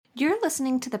You're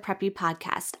listening to the Preppy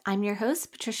Podcast. I'm your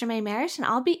host, Patricia May Marish, and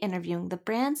I'll be interviewing the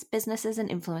brands, businesses, and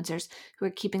influencers who are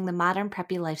keeping the modern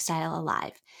preppy lifestyle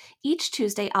alive. Each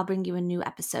Tuesday, I'll bring you a new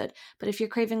episode. But if you're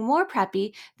craving more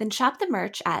preppy, then shop the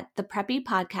merch at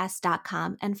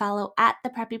thepreppypodcast.com and follow at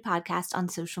The Preppy Podcast on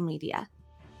social media.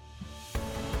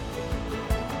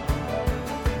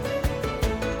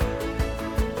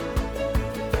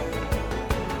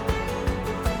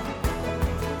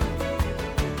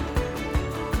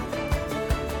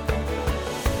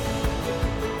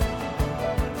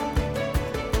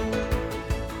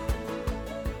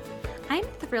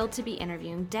 Thrilled to be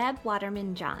interviewing Deb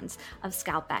Waterman-Johns of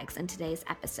Scout Bags in today's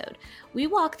episode. We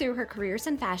walk through her careers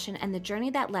in fashion and the journey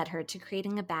that led her to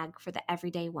creating a bag for the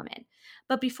everyday woman.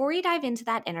 But before we dive into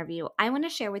that interview, I want to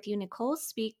share with you Nicole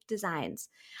Speak Designs.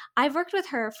 I've worked with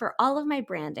her for all of my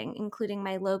branding, including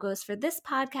my logos for this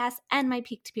podcast and my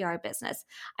Peak to PR business.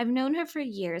 I've known her for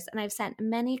years and I've sent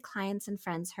many clients and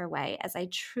friends her way as I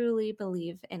truly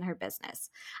believe in her business.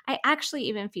 I actually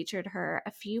even featured her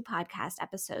a few podcast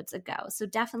episodes ago, so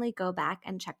definitely go back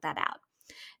and check that out.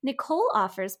 Nicole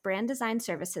offers brand design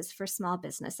services for small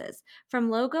businesses,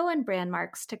 from logo and brand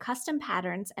marks to custom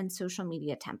patterns and social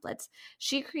media templates.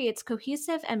 She creates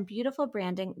cohesive and beautiful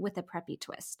branding with a preppy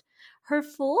twist. Her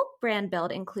full brand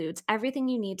build includes everything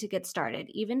you need to get started,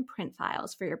 even print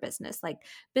files for your business, like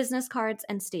business cards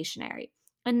and stationery.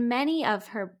 And many of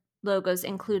her logos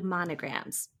include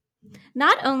monograms.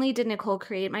 Not only did Nicole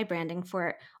create my branding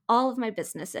for all of my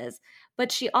businesses,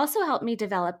 but she also helped me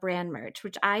develop brand merch,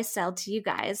 which I sell to you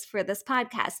guys for this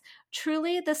podcast.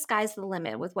 Truly, the sky's the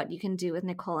limit with what you can do with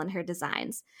Nicole and her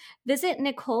designs. Visit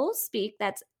Nicole Speak,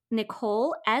 that's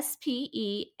Nicole,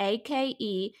 SPEAKE.com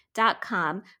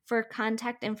for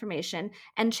contact information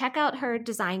and check out her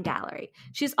design gallery.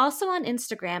 She's also on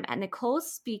Instagram at Nicole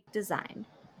Speak Design.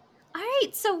 All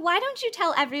right, so why don't you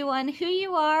tell everyone who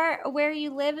you are, where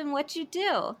you live, and what you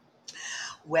do?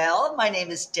 Well, my name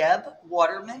is Deb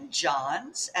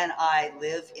Waterman-Johns, and I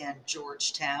live in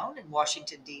Georgetown in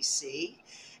Washington, D.C.,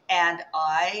 and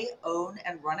I own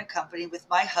and run a company with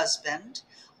my husband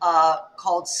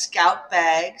called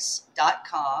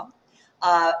ScoutBags.com,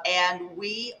 and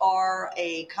we are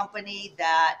a company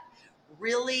that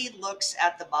really looks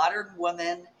at the modern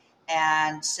woman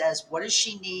and says, what does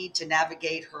she need to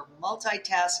navigate her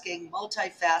multitasking,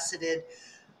 multifaceted,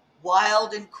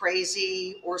 wild and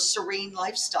crazy or serene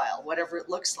lifestyle, whatever it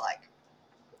looks like.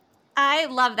 I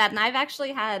love that. And I've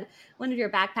actually had one of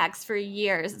your backpacks for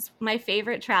years. It's my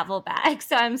favorite travel bag.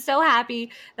 So I'm so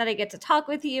happy that I get to talk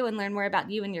with you and learn more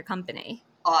about you and your company.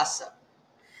 Awesome.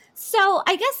 So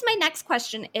I guess my next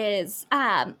question is,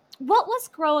 what was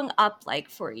growing up like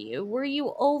for you? Were you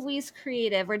always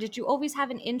creative, or did you always have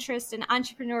an interest in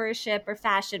entrepreneurship or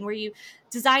fashion? Were you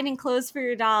designing clothes for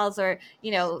your dolls, or,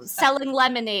 selling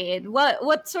lemonade?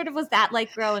 What sort of was that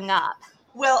like growing up?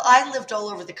 Well, I lived all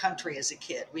over the country as a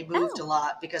kid. We moved a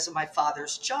lot because of my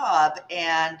father's job,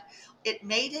 and it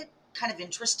made it kind of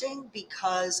interesting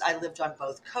because I lived on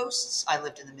both coasts. I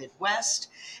lived in the Midwest,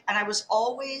 and I was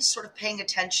always sort of paying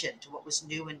attention to what was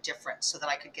new and different so that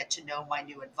I could get to know my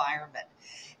new environment.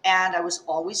 And I was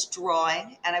always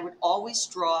drawing, and I would always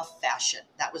draw fashion.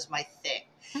 That was my thing.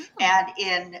 Oh. And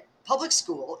in public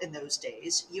school in those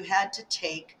days, you had to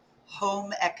take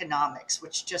home economics,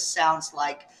 which just sounds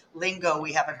like lingo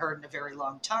we haven't heard in a very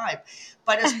long time.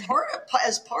 But as part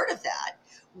of that,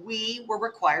 we were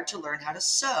required to learn how to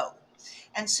sew.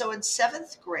 And so in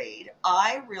 7th grade,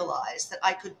 I realized that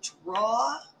I could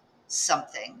draw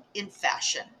something in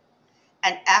fashion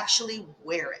and actually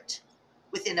wear it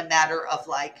within a matter of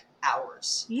like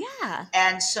hours. Yeah.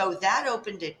 And so that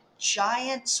opened a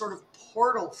giant sort of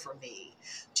portal for me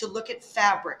to look at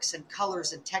fabrics and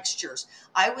colors and textures.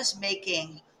 I was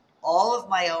making all of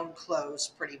my own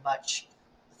clothes pretty much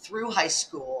through high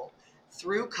school,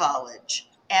 through college,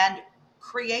 and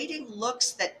creating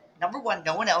looks that, number one,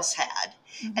 no one else had,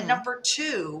 and number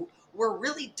two, were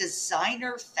really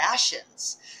designer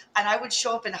fashions. And I would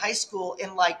show up in high school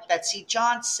in like Betsy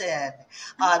Johnson,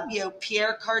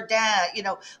 Pierre Cardin,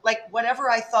 like whatever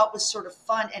I thought was sort of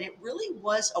fun. And it really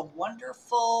was a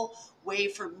wonderful way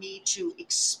for me to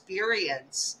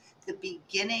experience the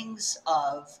beginnings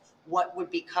of what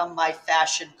would become my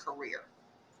fashion career.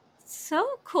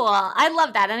 So cool. I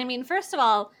love that. And I mean, first of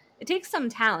all, it takes some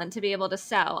talent to be able to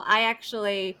sew. I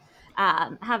actually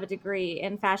have a degree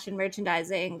in fashion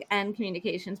merchandising and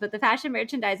communications, but the fashion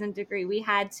merchandising degree, we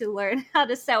had to learn how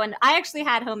to sew. And I actually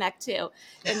had home ec too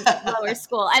in lower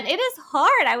school. And it is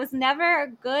hard. I was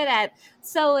never good at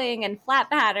sewing and flat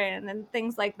pattern and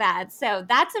things like that. So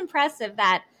that's impressive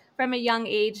that from a young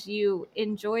age you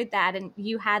enjoyed that and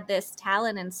you had this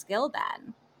talent and skill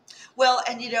then. Well,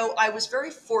 and I was very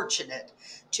fortunate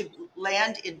to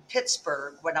land in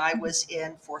Pittsburgh when I was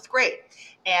in fourth grade.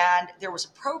 And there was a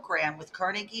program with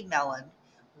Carnegie Mellon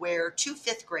where two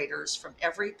fifth graders from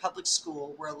every public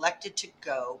school were elected to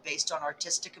go based on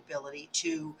artistic ability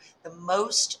to the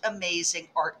most amazing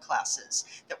art classes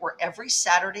that were every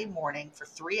Saturday morning for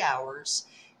 3 hours.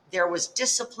 There was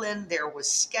discipline, there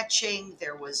was sketching,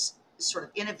 there was sort of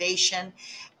innovation.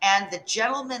 And the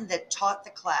gentleman that taught the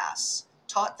class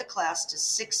to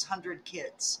 600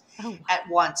 kids Oh, wow. at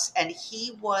once. And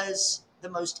he was the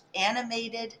most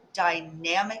animated,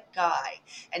 dynamic guy.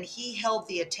 And he held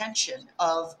the attention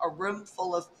of a room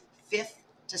full of fifth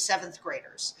to seventh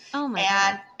graders. Oh my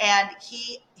And God. and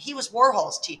he was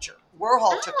Warhol's teacher.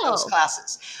 Warhol took those Oh.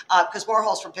 classes because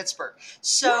Warhol's from Pittsburgh.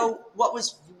 So what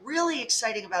was really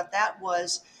exciting about that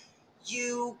was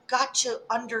you got to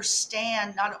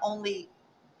understand not only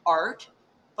art,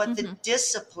 but the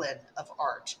discipline of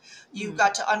art. You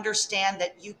got to understand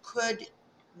that you could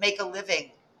make a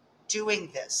living doing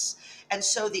this. And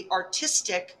so the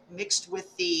artistic mixed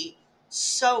with the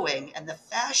sewing and the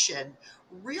fashion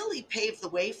really paved the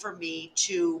way for me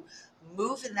to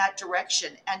move in that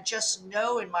direction and just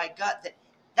know in my gut that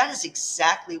that is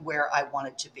exactly where I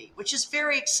wanted to be, which is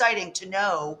very exciting to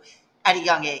know at a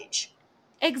young age.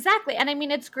 Exactly. And I mean,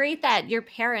 it's great that your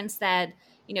parents that,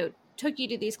 took you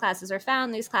to these classes or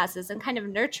found these classes and kind of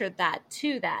nurtured that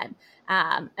to then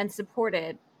and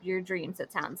supported your dreams,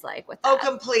 it sounds like, with Oh, that.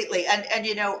 completely. And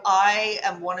I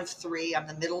am one of three. I'm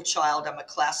the middle child. I'm a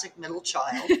classic middle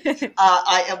child.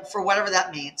 I am, for whatever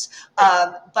that means.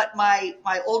 But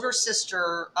my older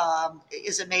sister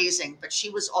is amazing, but she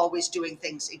was always doing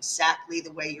things exactly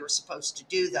the way you're supposed to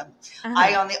do them. Uh-huh.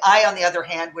 I on the other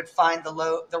hand would find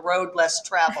the road less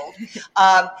traveled.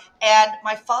 And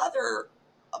my father,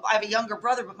 I have a younger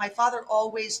brother, but my father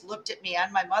always looked at me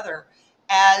and my mother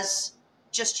as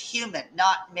just human,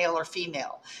 not male or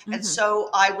female. And so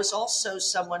I was also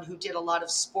someone who did a lot of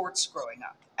sports growing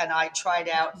up. And I tried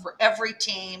out for every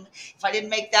team. If I didn't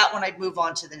make that one, I'd move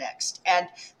on to the next. And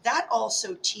that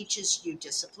also teaches you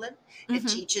discipline. It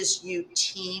teaches you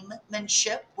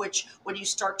teammanship, which when you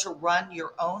start to run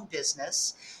your own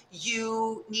business,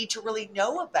 you need to really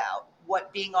know about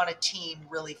what being on a team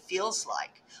really feels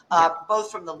like,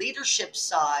 both from the leadership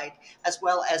side as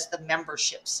well as the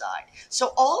membership side.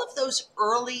 So all of those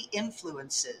early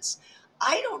influences,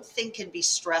 I don't think can be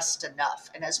stressed enough.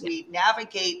 And as we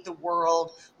navigate the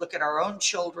world, look at our own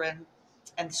children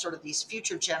and sort of these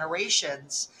future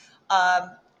generations,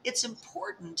 it's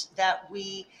important that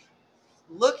we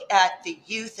look at the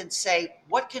youth and say,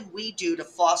 what can we do to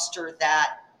foster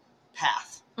that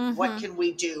path? What can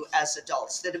we do as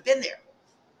adults that have been there?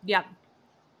 Yep.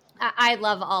 I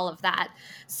love all of that.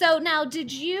 So now,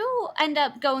 did you end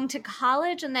up going to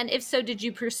college? And then if so, did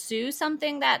you pursue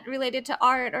something that related to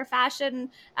art or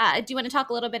fashion? Do you want to talk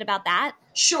a little bit about that?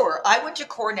 Sure. I went to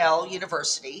Cornell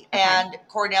University, and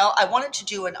Cornell, I wanted to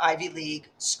do an Ivy League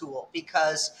school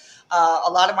because a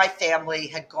lot of my family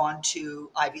had gone to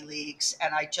Ivy Leagues,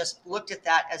 and I just looked at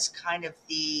that as kind of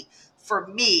for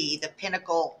me, the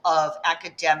pinnacle of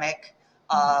academic,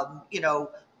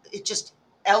 it just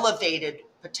elevated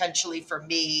potentially for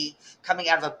me coming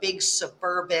out of a big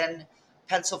suburban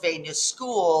Pennsylvania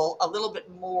school, a little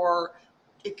bit more.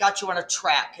 It got you on a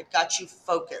track. It got you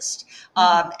focused.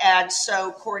 And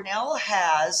so Cornell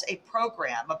has a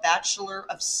program, a Bachelor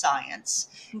of Science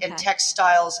in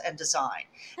Textiles and Design.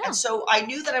 And so I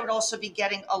knew that I would also be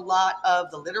getting a lot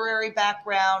of the literary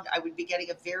background. I would be getting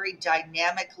a very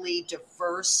dynamically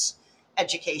diverse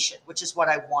education, which is what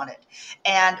I wanted.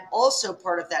 And also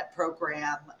part of that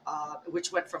program,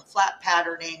 which went from flat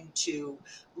patterning to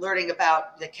learning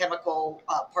about the chemical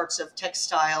parts of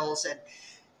textiles, and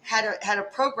had a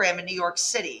program in New York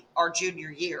City our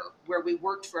junior year where we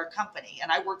worked for a company,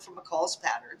 and I worked for McCall's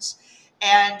Patterns,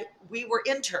 and we were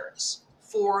interns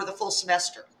for the full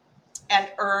semester and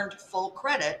earned full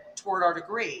credit toward our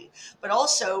degree, but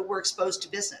also we're exposed to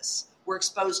business. We're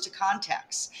exposed to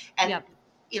contacts. And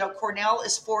Cornell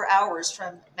is 4 hours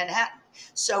from Manhattan.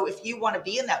 So if you want to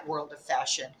be in that world of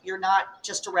fashion, you're not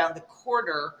just around the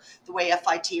corner the way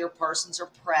FIT or Parsons or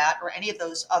Pratt or any of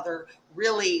those other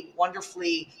really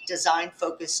wonderfully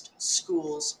design-focused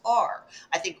schools are.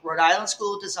 I think Rhode Island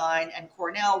School of Design and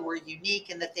Cornell were unique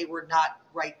in that they were not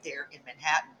right there in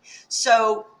Manhattan.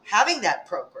 So having that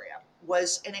program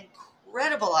was an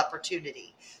incredible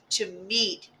opportunity to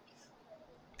meet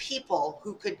people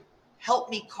who could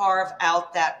help me carve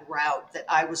out that route that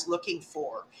I was looking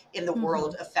for in the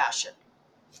world of fashion.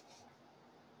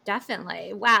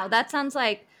 Definitely. Wow. That sounds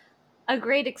like a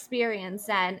great experience.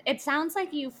 And it sounds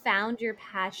like you found your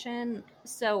passion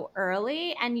so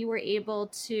early and you were able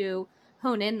to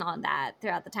hone in on that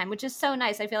throughout the time, which is so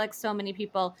nice. I feel like so many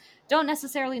people don't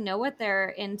necessarily know what they're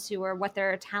into or what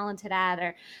they're talented at,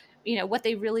 or what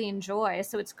they really enjoy.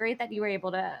 So it's great that you were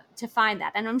able to find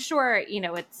that. And I'm sure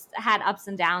it's had ups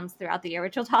and downs throughout the year,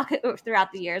 which we'll talk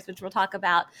throughout the years, which we'll talk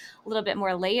about a little bit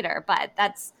more later. But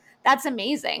that's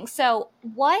amazing. So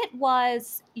what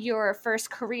was your first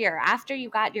career after you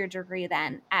got your degree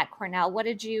then at Cornell? What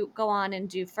did you go on and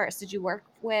do first? Did you work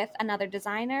with another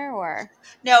designer or?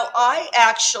 No, I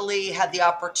actually had the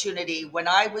opportunity when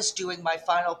I was doing my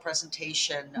final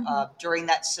presentation Mm-hmm. during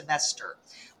that semester.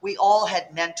 We all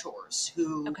had mentors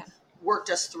who Okay. worked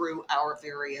us through our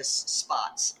various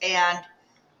spots. And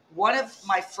one of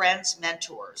my friend's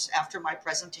mentors, after my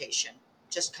presentation,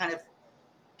 just kind of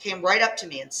came right up to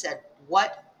me and said,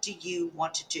 "What do you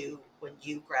want to do when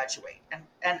you graduate?"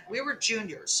 And we were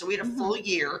juniors, so we had a Mm-hmm. full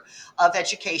year of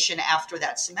education after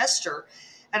that semester.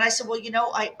 And I said, "Well,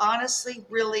 I honestly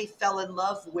really fell in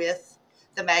love with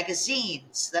the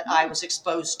magazines that I was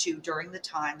exposed to during the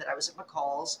time that I was at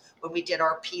McCall's when we did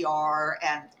our PR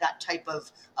and that type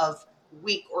of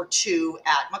week or two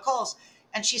at McCall's."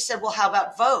 And she said, "Well, how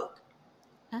about Vogue?"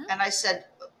 Oh. And I said,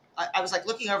 I was like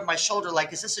looking over my shoulder,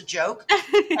 like, is this a joke?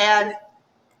 And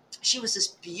she was this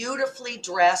beautifully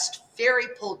dressed, very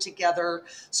pulled together,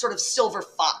 sort of silver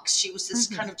fox. She was this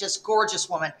Mm-hmm. kind of just gorgeous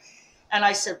woman. And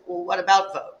I said, "Well, what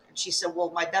about Vogue?" And she said,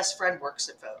 "Well, my best friend works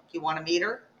at Vogue. You want to meet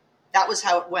her?" That was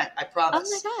how it went, I Oh my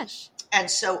promise. gosh. And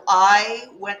so I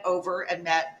went over and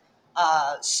met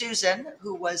Susan,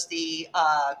 who was the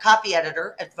copy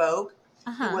editor at Vogue,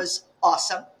 who Uh-huh. was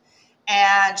awesome.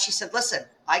 And she said, "Listen,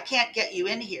 I can't get you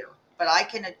in here, but I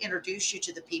can introduce you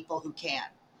to the people who can."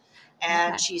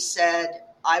 And Okay. she said,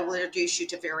 "I will introduce you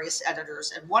to various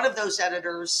editors." And one of those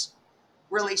editors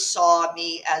really saw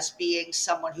me as being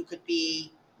someone who could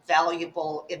be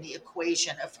valuable in the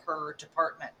equation of her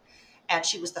department. And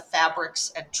she was the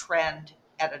fabrics and trend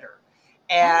editor.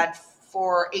 Oh. And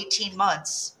for 18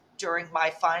 months during my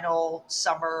final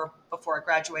summer before I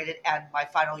graduated and my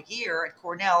final year at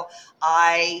Cornell,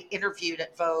 I interviewed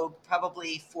at Vogue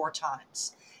probably 4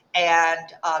 times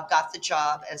and got the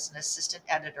job as an assistant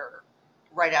editor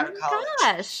right Oh out of my college,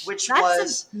 gosh. which That's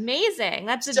was amazing.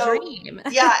 That's a so, dream.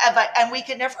 yeah. And we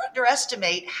can never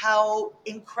underestimate how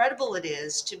incredible it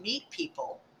is to meet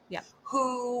people Yep.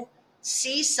 who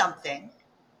see something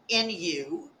in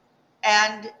you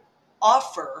and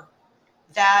offer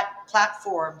that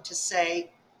platform to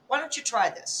say, "Why don't you try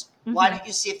this? Why Hmm. don't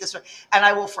you see if this?" And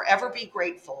I will forever be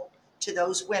grateful to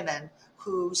those women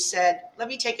who said, "Let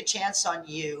me take a chance on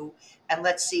you and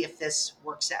let's see if this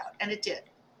works out." And it did.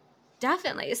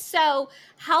 Definitely. So,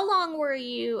 how long were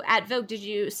you at Vogue? Did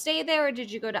you stay there, or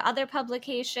did you go to other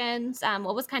publications?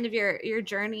 What was kind of your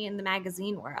journey in the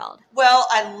magazine world? Well,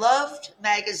 I loved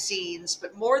magazines,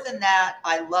 but more than that,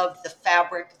 I loved the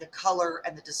fabric, the color,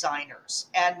 and the designers.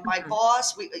 And my Mhm.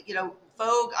 boss,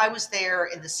 Vogue, I was there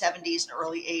in the 70s and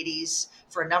early 80s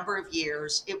for a number of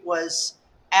years. It was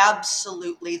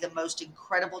absolutely the most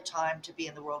incredible time to be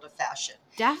in the world of fashion.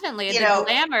 Definitely You the know,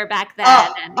 glamour back then,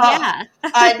 Oh, and oh. yeah.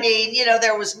 I mean,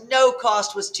 there was no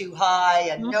cost was too high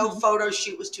and no Hmm. photo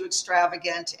shoot was too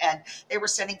extravagant. And they were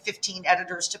sending 15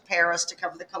 editors to Paris to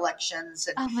cover the collections.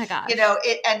 And, Oh my gosh.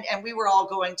 and we were all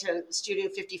going to Studio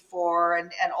 54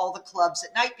 and all the clubs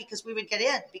at night because we would get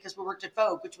in because we worked at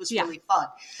Vogue, which was Yeah. really fun.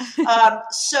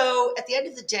 So at the end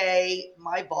of the day,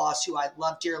 my boss, who I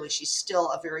love dearly, she's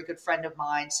still a very good friend of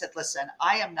mine, said, "Listen,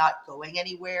 I am not going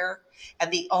anywhere.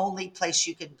 And the only place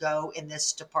you can go in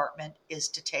this department is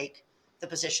to take the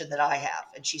position that I have."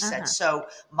 And she said, Uh-huh. "So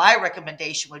my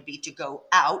recommendation would be to go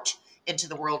out into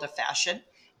the world of fashion.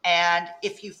 And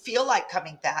if you feel like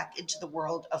coming back into the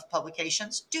world of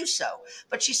publications, do so."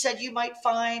 But she said, "You might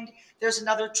find there's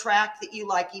another track that you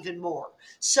like even more."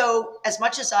 So, as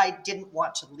much as I didn't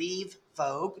want to leave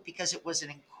Vogue because it was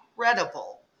an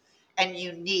incredible and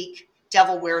unique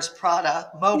Devil Wears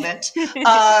Prada moment,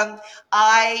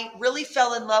 I really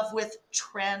fell in love with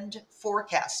trend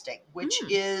forecasting, which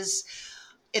Mm. is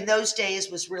in those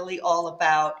days was really all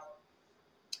about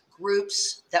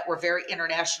groups that were very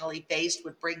internationally based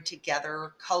would bring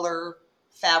together color,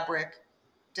 fabric,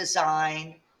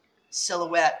 design,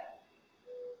 silhouette,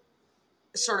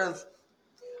 sort of,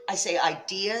 I say,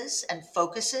 ideas and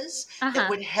focuses that Uh-huh.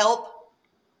 would help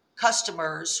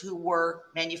customers who were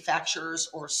manufacturers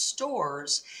or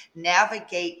stores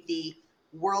navigate the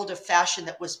world of fashion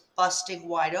that was busting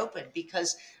wide open.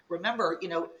 Because remember,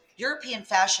 European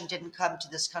fashion didn't come to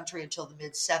this country until the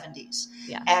mid 70s.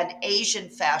 Yeah. And Asian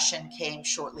fashion came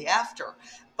shortly after.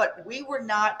 But we were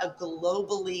not a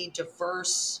globally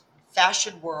diverse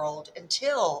fashion world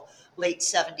until late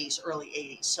 70s, early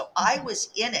 80s. So I was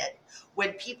in it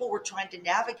when people were trying to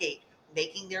navigate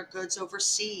making their goods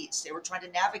overseas. They were trying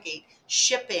to navigate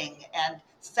shipping and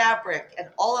fabric and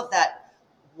all of that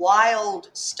wild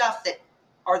stuff that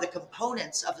are the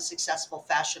components of a successful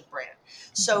fashion brand.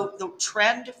 So the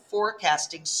trend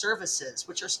forecasting services,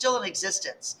 which are still in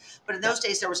existence, but in those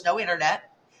days there was no internet.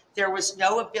 There was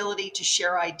no ability to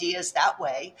share ideas that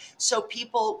way. So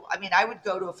people, I mean, I would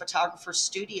go to a photographer's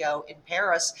studio in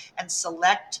Paris and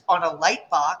select on a light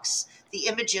box the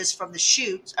images from the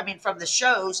shoots, I mean, from the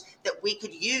shows that we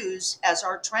could use as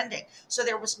our trending. So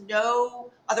there was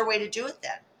no other way to do it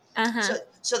then. Uh-huh.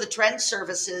 So the trend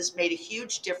services made a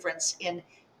huge difference in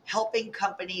helping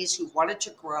companies who wanted to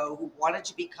grow, who wanted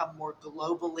to become more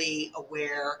globally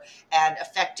aware and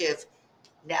effective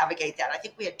navigate that. I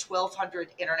think we had 1,200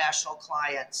 international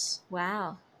clients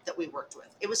Wow. that we worked with.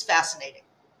 It was fascinating.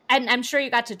 And I'm sure you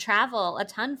got to travel a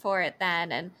ton for it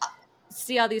then and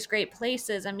see all these great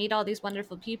places and meet all these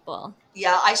wonderful people.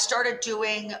 Yeah, I started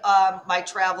doing my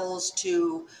travels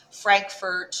to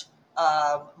Frankfurt,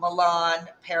 Milan,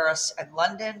 Paris, and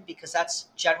London because that's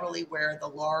generally where the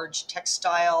large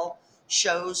textile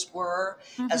shows were,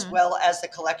 as well as the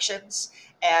collections.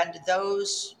 And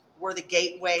those were the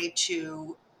gateway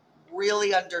to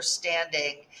really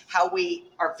understanding how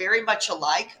we are very much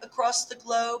alike across the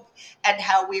globe and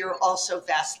how we are also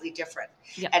vastly different.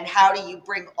 Yep. And how do you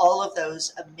bring all of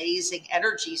those amazing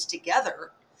energies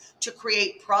together to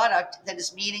create product that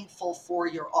is meaningful for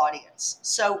your audience?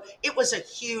 So it was a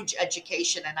huge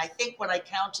education. And I think when I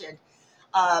counted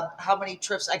how many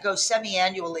trips, I go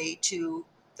semi-annually to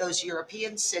those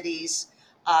European cities,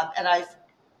 and I've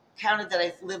counted that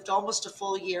I've lived almost a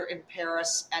full year in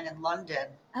Paris and in London.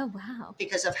 Oh, wow.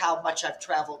 Because of how much I've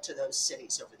traveled to those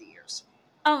cities over the years.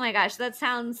 Oh my gosh, that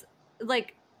sounds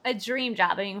like a dream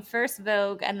job. I mean, first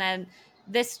Vogue and then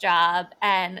this job.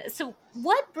 And so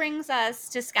what brings us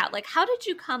to Scout? Like, how did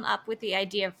you come up with the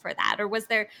idea for that? Or was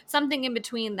there something in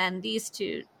between then these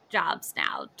two jobs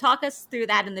now? Talk us through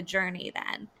that in the journey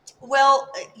then. Well,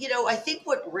 I think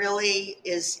what really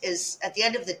is at the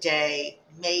end of the day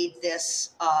made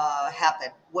this happen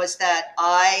was that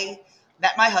I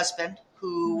met my husband,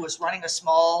 who was running a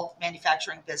small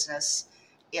manufacturing business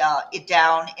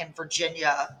down in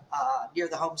Virginia near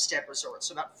the Homestead Resort,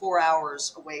 so about 4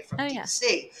 hours away from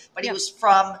DC. But he was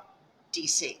from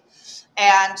DC.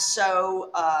 And so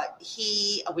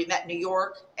we met in New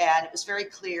York, and it was very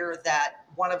clear that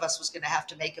one of us was going to have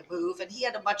to make a move. And he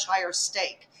had a much higher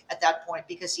stake at that point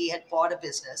because he had bought a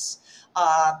business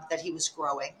that he was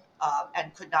growing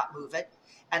and could not move it.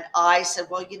 And I said,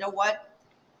 well, you know what?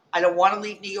 I don't want to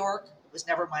leave New York. It was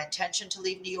never my intention to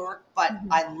leave New York, but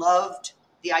I loved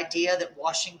the idea that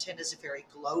Washington is a very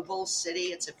global city.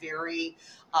 It's a very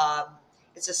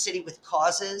it's a city with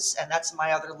causes, and that's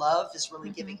my other love, is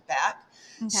really giving back.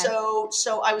 Okay.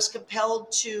 So I was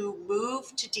compelled to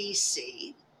move to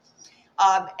DC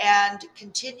and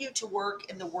continue to work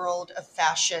in the world of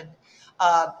fashion,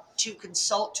 to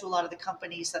consult to a lot of the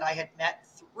companies that I had met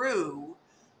through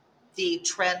the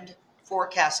trend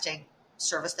forecasting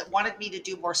service that wanted me to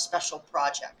do more special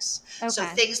projects. Okay. So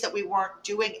things that we weren't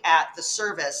doing at the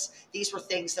service, these were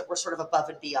things that were sort of above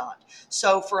and beyond.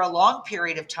 So for a long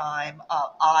period of time,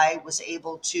 I was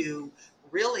able to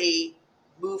really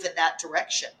move in that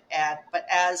direction. But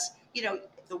as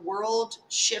the world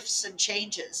shifts and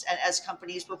changes, and as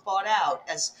companies were bought out,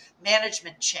 as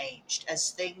management changed, as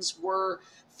things were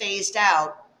phased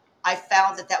out, I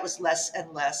found that was less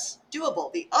and less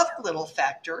doable. The other little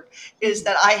factor is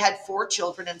that I had 4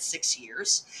 children in 6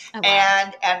 years. Oh,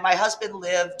 wow. And my husband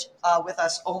lived with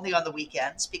us only on the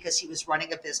weekends because he was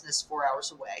running a business 4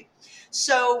 hours away.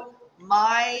 So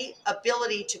my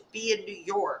ability to be in New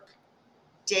York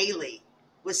daily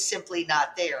was simply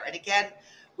not there. And again,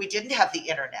 we didn't have the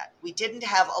internet. We didn't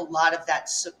have a lot of that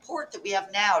support that we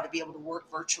have now to be able to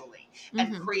work virtually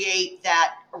and create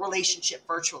that relationship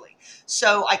virtually.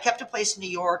 So I kept a place in New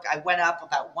York. I went up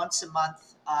about once a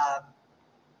month,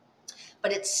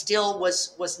 but it still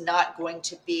was not going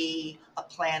to be a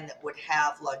plan that would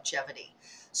have longevity.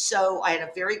 So I had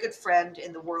a very good friend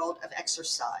in the world of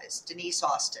exercise, Denise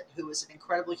Austin, who is an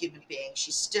incredible human being.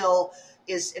 She still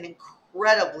is an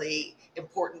incredibly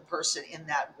important person in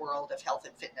that world of health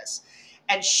and fitness.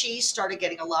 And she started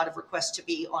getting a lot of requests to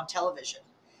be on television.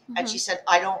 And she said,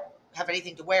 I don't have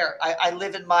anything to wear. I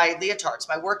live in my leotards,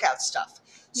 my workout stuff.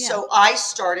 Yeah. So I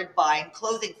started buying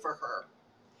clothing for her.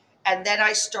 And then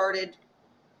I started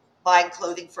buying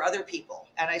clothing for other people.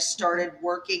 And I started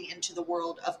working into the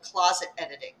world of closet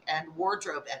editing and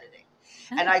wardrobe editing.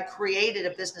 And I created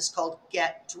a business called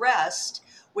Get Dressed,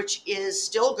 which is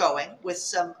still going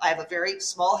with I have a very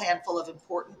small handful of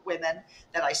important women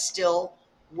that I still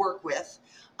work with.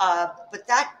 But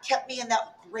that kept me in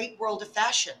that great world of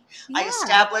fashion. Yeah. I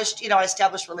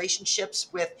established relationships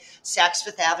with Saks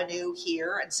Fifth Avenue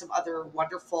here and some other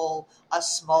wonderful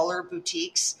smaller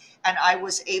boutiques. And I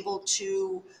was able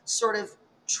to sort of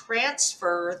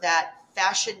transfer that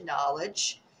fashion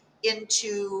knowledge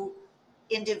into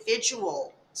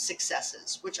individual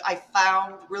successes, which I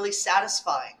found really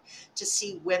satisfying to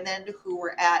see women who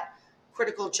were at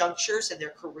critical junctures in their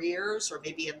careers or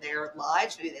maybe in their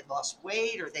lives. Maybe they lost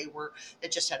weight or they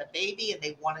just had a baby and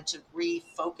they wanted to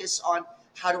refocus on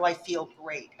how do I feel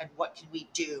great and what can we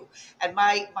do. And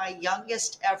my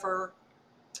youngest ever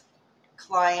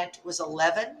client was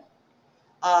 11.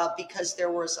 Because there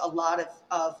was a lot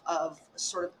of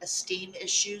sort of esteem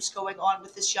issues going on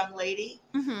with this young lady.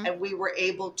 Mm-hmm. And we were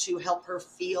able to help her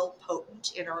feel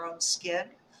potent in her own skin.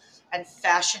 And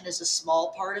fashion is a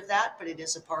small part of that, but it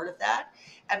is a part of that.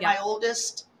 And my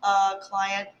oldest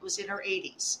client was in her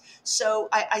 80s. So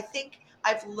I think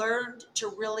I've learned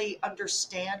to really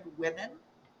understand women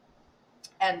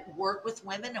and work with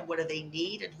women and what do they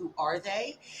need and who are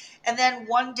they. And then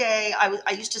one day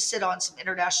I used to sit on some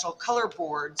international color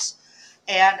boards,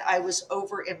 and I was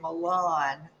over in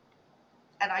Milan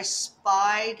and I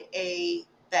spied a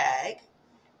bag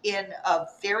in a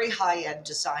very high-end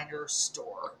designer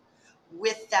store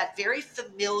with that very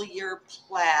familiar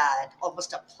plaid,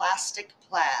 almost a plastic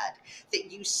plaid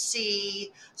that you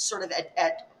see sort of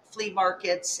at flea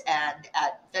markets and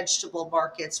at vegetable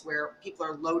markets where people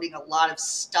are loading a lot of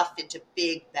stuff into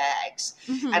big bags.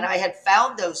 Mm-hmm. And I had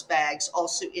found those bags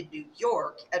also in New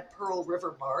York at Pearl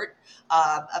River Mart,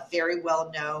 a very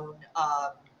well-known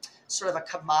sort of a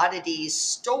commodities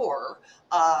store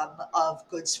of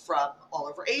goods from all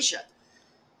over Asia.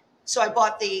 So I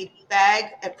bought the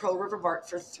bag at Pearl River Mart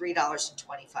for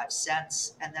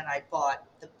 $3.25, and then I bought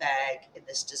the bag in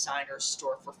this designer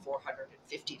store for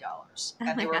 $450. Oh and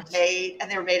my they were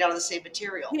gosh. made out of the same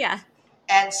material. Yeah.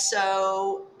 And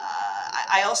so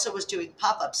I also was doing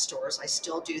pop-up stores. I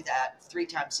still do that 3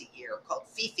 times a year, called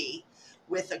Fifi,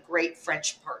 with a great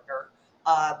French partner,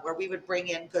 where we would bring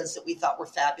in goods that we thought were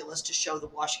fabulous to show the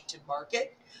Washington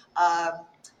market.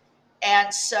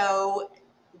 And so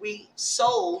we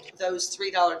sold those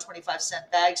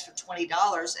 $3.25 bags for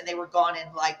 $20, and they were gone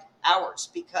in like hours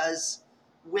because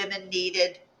women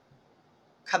needed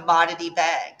commodity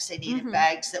bags. They needed Mm-hmm.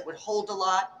 bags that would hold a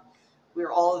lot. We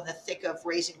were all in the thick of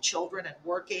raising children and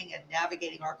working and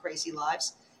navigating our crazy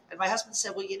lives. And my husband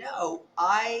said, well,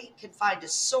 I can find a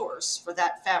source for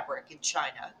that fabric in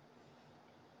China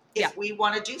if we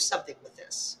want to do something with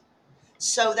this.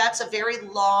 So that's a very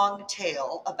long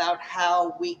tale about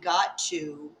how we got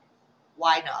to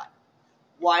why not?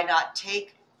 Why not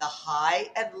take the high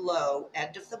and low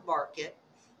end of the market,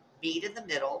 meet in the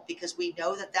middle, because we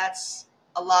know that that's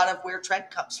a lot of where trend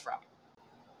comes from.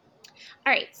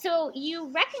 All right. So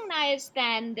you recognize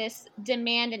then this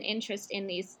demand and interest in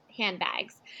these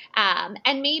handbags.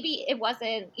 And maybe it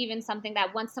wasn't even something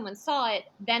that once someone saw it,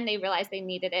 then they realized they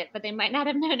needed it, but they might not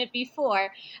have known it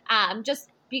before,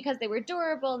 just because they were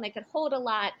durable and they could hold a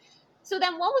lot. So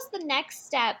then what was the next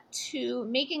step to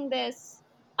making this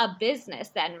a business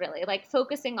then, really, like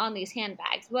focusing on these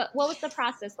handbags? What was the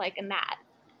process like in that?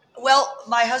 Well,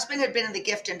 my husband had been in the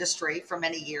gift industry for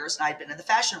many years, and I'd been in the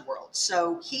fashion world.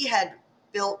 So he had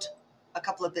built a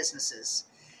couple of businesses,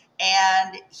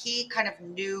 and he kind of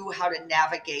knew how to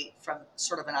navigate from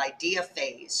sort of an idea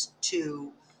phase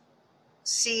to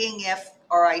seeing if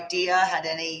our idea had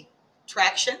any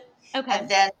traction, Okay. and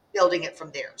then building it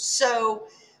from there. So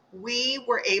we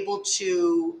were able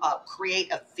to create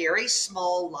a very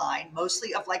small line,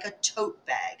 mostly of like a tote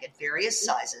bag at various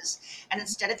sizes. And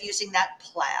instead of using that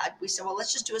plaid, we said, well,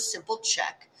 let's just do a simple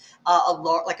check,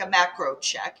 like a macro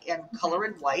check in color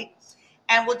and white.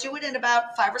 And we'll do it in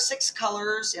about 5 or 6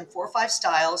 colors in 4 or 5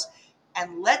 styles.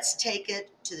 And let's take it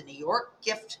to the New York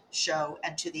gift show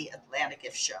and to the Atlanta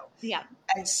gift show. Yeah.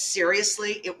 And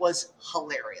seriously, it was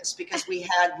hilarious because we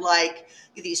had like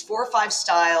these 4 or 5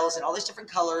 styles and all these different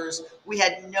colors. We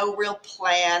had no real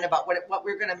plan about what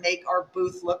we were going to make our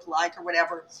booth look like or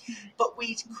whatever. But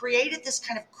we created this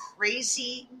kind of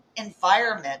crazy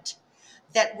environment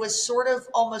that was sort of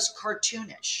almost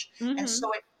cartoonish. Mm-hmm. And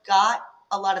so it got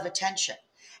a lot of attention.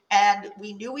 And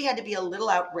we knew we had to be a little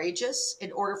outrageous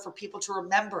in order for people to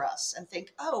remember us and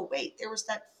think, oh, wait, there was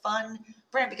that fun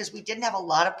brand, because we didn't have a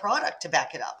lot of product to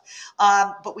back it up.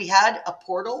 But we had a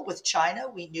portal with China.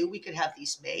 We knew we could have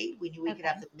these made. We knew we could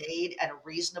have them made at a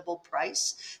reasonable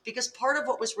price, because part of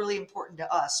what was really important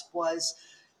to us was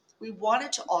we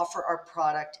wanted to offer our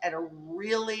product at a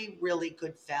really, really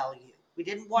good value. We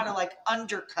didn't want to like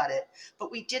undercut it,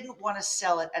 but we didn't want to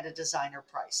sell it at a designer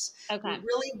price. We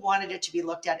really wanted it to be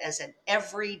looked at as an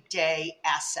everyday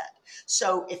asset.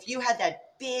 So if you had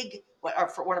that big,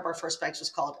 for one of our first bags was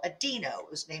called a Dino.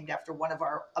 It was named after one of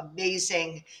our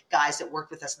amazing guys that worked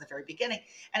with us in the very beginning.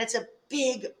 And it's a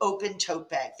big open tote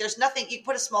bag. There's nothing, you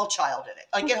put a small child in it.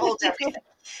 Like it holds everything.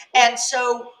 And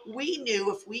so we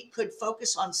knew if we could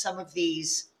focus on some of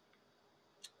these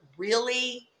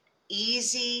really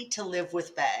easy to live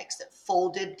with bags that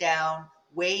folded down,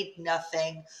 weighed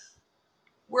nothing,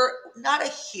 were not a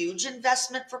huge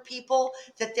investment for people,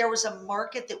 that there was a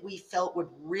market that we felt would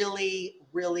really,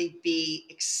 really be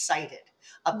excited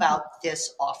about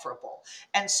this offerable.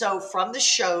 And so from the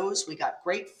shows, we got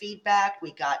great feedback,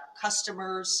 we got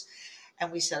customers,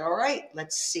 and we said, all right,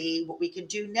 let's see what we can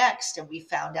do next. And we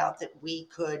found out that we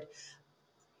could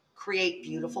create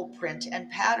beautiful print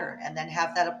and pattern and then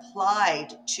have that applied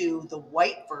to the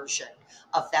white version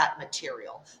of that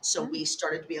material. So we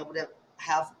started to be able to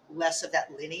have less of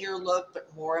that linear look, but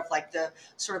more of like the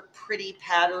sort of pretty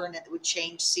pattern that would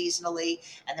change seasonally.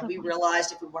 And then we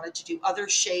realized if we wanted to do other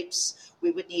shapes,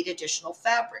 we would need additional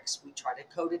fabrics. We tried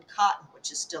a coated cotton,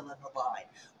 which is still in the line.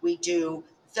 We do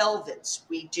velvets.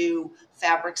 We do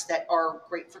fabrics that are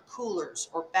great for coolers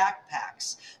or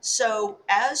backpacks. So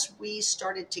as we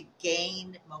started to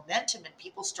gain momentum and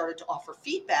people started to offer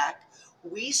feedback,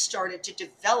 we started to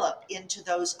develop into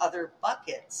those other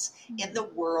buckets in the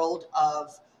world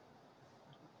of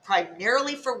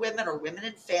primarily for women or women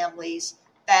and families,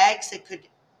 bags that could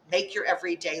make your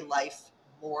everyday life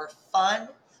more fun,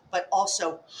 but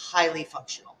also highly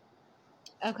functional.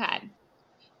 Okay.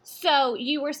 So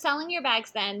you were selling your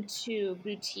bags then to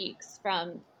boutiques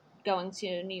from going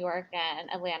to New York and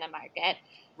Atlanta market.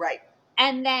 Right.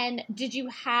 And then did you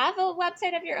have a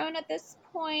website of your own at this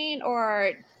point,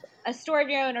 or a store of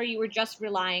your own, or you were just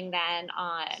relying then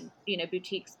on,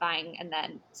 boutiques buying and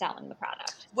then selling the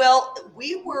product? Well,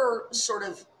 we were sort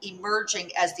of emerging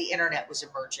as the internet was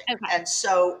emerging. Okay. And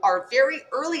so our very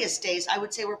earliest days, I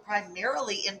would say, were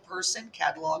primarily in-person,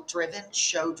 catalog-driven,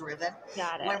 show-driven,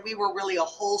 Got it. when we were really a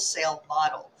wholesale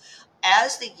model.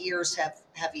 As the years have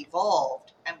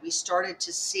evolved and we started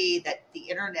to see that the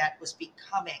internet was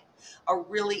becoming a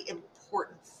really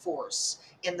important force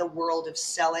in the world of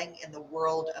selling, in the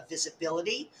world of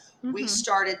visibility, we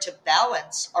started to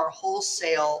balance our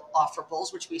wholesale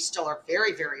offerables, which we still are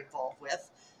very, very involved with,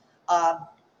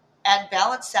 and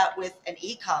balance that with an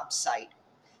e-com site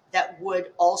that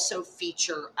would also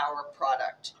feature our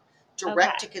product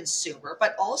direct to consumer,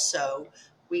 but also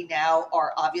we now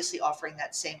are obviously offering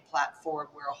that same platform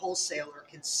where a wholesaler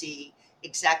can see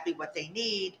exactly what they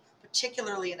need,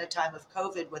 particularly in a time of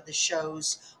COVID when the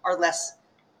shows are less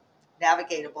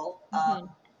navigatable.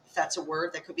 If that's a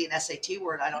word, that could be an SAT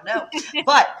word, I don't know.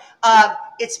 But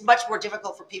it's much more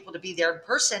difficult for people to be there in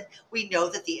person. We know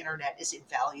that the internet is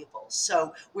invaluable.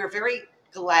 So we're very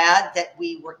glad that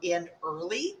we were in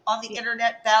early on the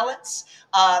internet balance.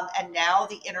 And now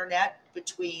the internet,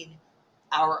 between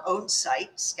our own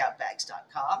site,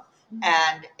 scoutbags.com,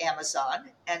 and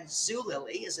Amazon, and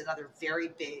Zulily is another very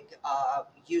big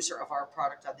user of our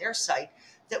product on their site,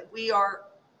 that we are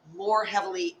more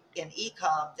heavily in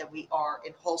e-com than we are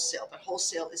in wholesale. But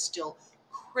wholesale is still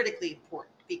critically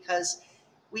important because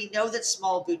we know that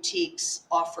small boutiques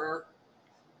offer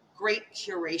great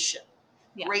curation,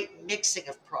 great mixing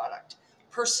of product,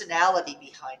 personality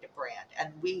behind a brand.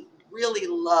 And we really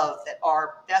love that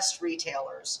our best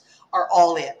retailers are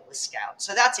all in with Scout.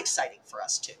 So that's exciting for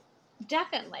us too.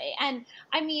 Definitely. And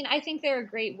I mean, I think they're a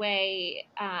great way,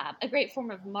 a great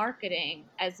form of marketing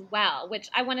as well, which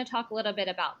I want to talk a little bit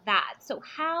about that. So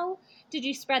how did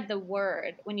you spread the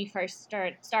word when you first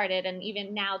started? And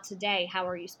even now today, how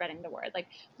are you spreading the word? Like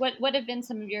what have been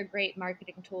some of your great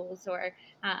marketing tools or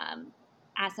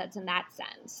assets in that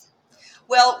sense?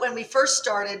 Well, when we first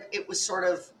started, it was sort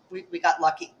of, we got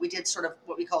lucky. We did sort of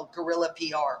what we call guerrilla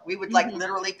PR. We would like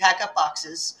literally pack up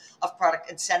boxes of product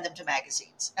and send them to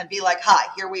magazines and be like,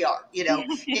 hi, here we are,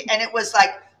 and it was like,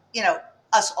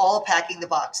 us all packing the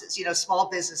boxes, small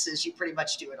businesses, you pretty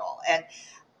much do it all. And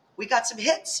we got some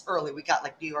hits early. We got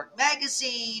like New York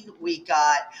Magazine.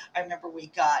 I remember we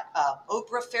got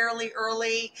Oprah fairly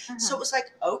early. So it was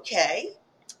like, okay,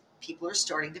 people are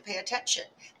starting to pay attention.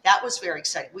 That was very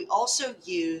exciting. We also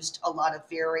used a lot of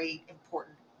very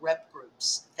important rep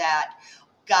groups that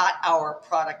got our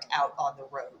product out on the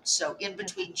road. So in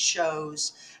between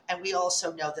shows, and we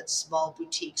also know that small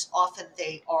boutiques often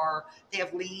they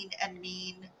have lean and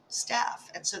mean staff,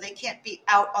 and so they can't be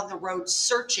out on the road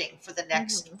searching for the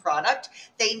next product.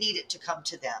 They need it to come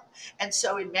to them. And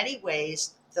so in many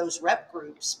ways, those rep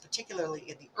groups, particularly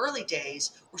in the early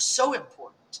days, were so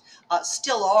important,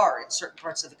 still are in certain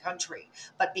parts of the country.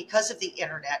 But because of the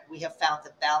internet, we have found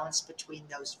the balance between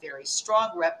those very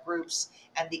strong rep groups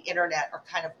and the internet are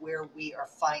kind of where we are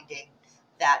finding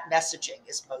that messaging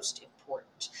is most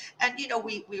important. And,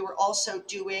 we were also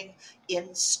doing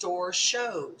in-store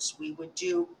shows. We would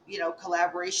do,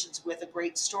 collaborations with a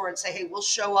great store and say, hey, we'll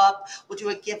show up, we'll do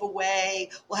a giveaway,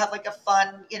 we'll have like a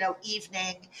fun,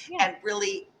 evening, and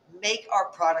really make our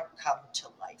product come to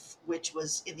life, which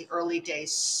was in the early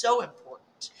days so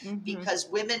important because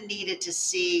women needed to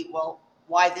see, well,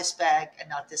 why this bag and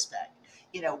not this bag?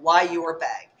 Why your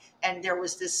bag? And there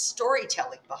was this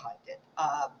storytelling behind it.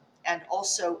 And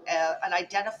also an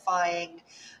identifying,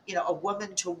 a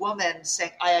woman to woman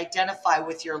saying, I identify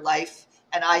with your life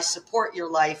and I support your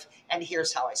life, and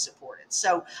here's how I support it.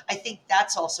 So I think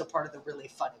that's also part of the really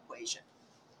fun equation.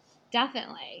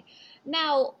 Definitely.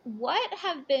 Now, what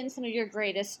have been some of your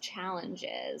greatest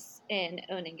challenges in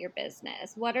owning your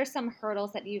business? What are some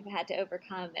hurdles that you've had to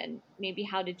overcome, and maybe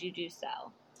how did you do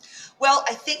so? Well,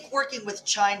 I think working with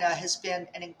China has been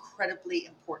an incredibly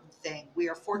important thing. We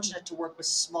are fortunate to work with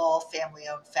small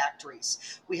family-owned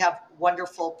factories. We have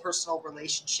wonderful personal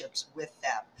relationships with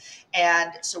them.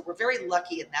 And so we're very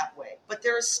lucky in that way. But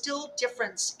there is still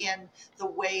difference in the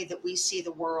way that we see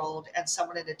the world and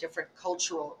someone in a different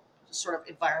cultural sort of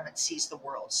environment sees the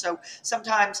world. So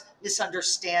sometimes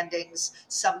misunderstandings,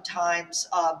 sometimes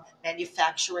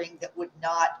manufacturing that would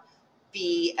not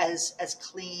be as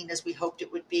clean as we hoped it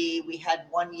would be. We had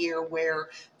one year where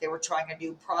they were trying a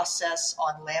new process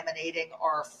on laminating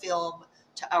our film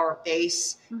to our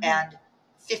base, and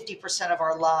 50% of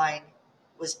our line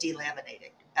was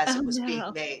delaminating as it was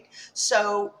being made.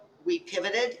 So we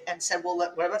pivoted and said, well,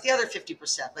 what about the other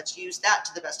 50%? Let's use that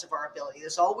to the best of our ability.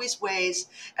 There's always ways.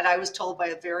 And I was told by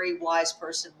a very wise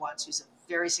person once, who's a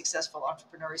very successful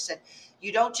entrepreneur, he said,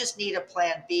 you don't just need a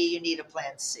plan B, you need a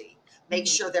plan C. Make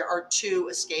sure there are 2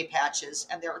 escape hatches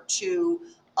and there are 2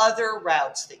 other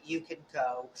routes that you can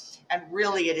go. And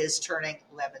really it is turning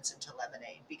lemons into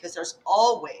lemonade, because there's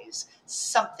always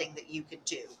something that you can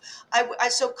do.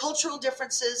 So cultural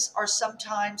differences are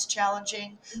sometimes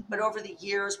challenging, but over the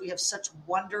years we have such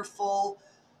wonderful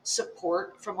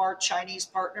support from our Chinese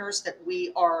partners that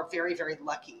we are very, very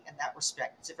lucky in that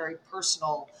respect. It's a very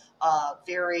personal,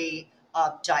 very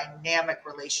dynamic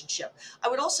relationship. I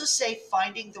would also say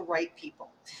finding the right people.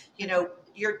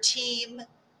 Your team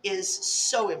is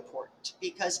so important,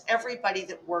 because everybody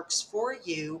that works for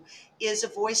you is a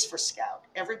voice for Scout.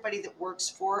 Everybody that works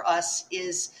for us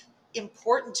is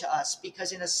important to us,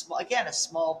 because in a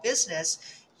small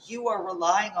business, you are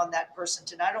relying on that person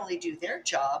to not only do their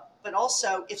job, but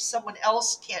also if someone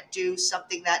else can't do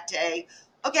something that day,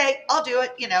 okay, I'll do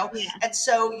it, And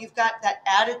so you've got that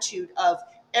attitude of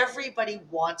everybody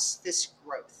wants this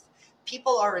growth.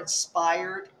 People are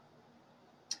inspired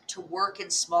to work in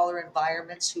smaller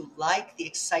environments, who like the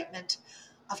excitement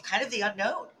of kind of the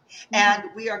unknown. And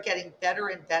we are getting better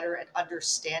and better at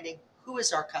understanding who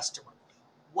is our customer.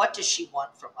 What does she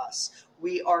want from us?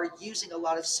 We are using a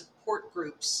lot of support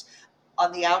groups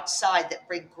on the outside that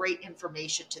bring great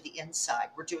information to the inside.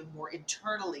 We're doing more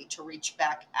internally to reach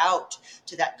back out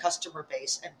to that customer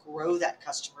base and grow that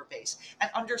customer base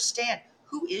and understand,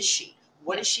 who is she?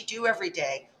 What does she do every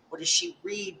day? What does she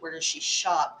read? Where does she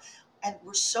shop? And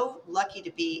we're so lucky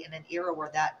to be in an era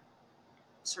where that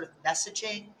sort of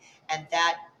messaging and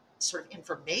that sort of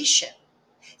information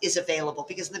is available,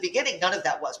 because in the beginning, none of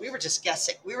that was. We were just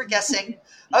guessing. We were guessing,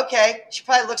 okay, she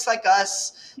probably looks like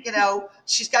us,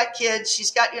 she's got kids,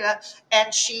 she's got,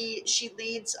 and she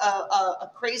leads a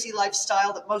crazy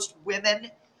lifestyle that most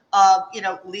women,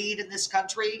 lead in this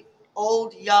country,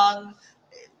 old, young,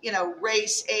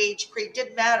 race, age, creed,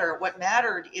 didn't matter. What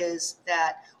mattered is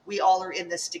that we all are in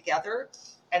this together.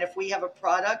 And if we have a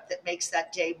product that makes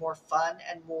that day more fun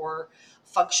and more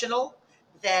functional,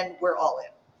 then we're all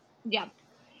in. Yeah.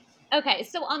 Okay,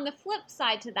 so on the flip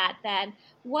side to that then,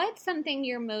 what's something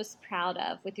you're most proud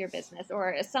of with your business,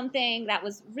 or something that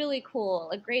was really cool,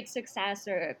 a great success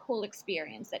or a cool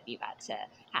experience that you got to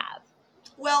have?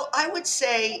 Well, I would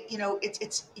say,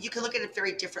 it's you can look at it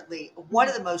very differently. One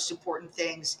of the most important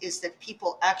things is that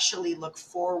people actually look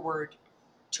forward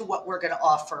to what we're going to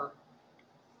offer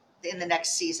in the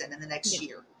next season, in the next Yeah.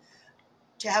 year.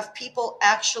 To have people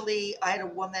actually, I had a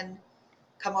woman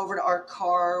come over to our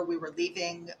car. We were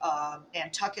leaving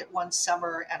Nantucket one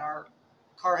summer, and our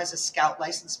car has a Scout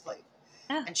license plate.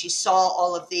 Oh. And she saw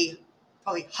all of the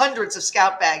probably hundreds of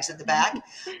Scout bags in the back.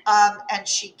 And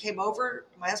she came over.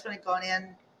 My husband had gone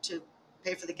in to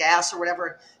pay for the gas or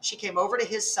whatever. She came over to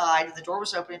his side, and the door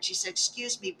was open, and she said,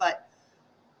 "Excuse me, but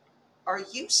are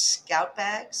you Scout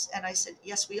bags?" And I said,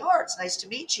 "Yes, we are. It's nice to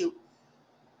meet you."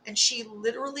 And she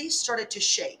literally started to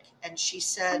shake, and she Oh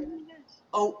said, my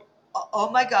gosh. oh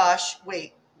my gosh,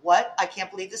 wait, what? I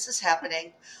can't believe this is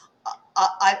happening.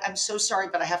 I'm so sorry,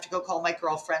 but I have to go call my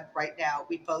girlfriend right now.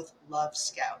 We both love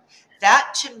Scout.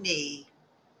 That to me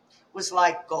was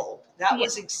like gold. That Yeah.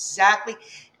 was exactly.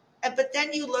 But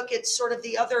then you look at sort of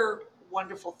the other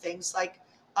wonderful things, like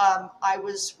I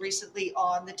was recently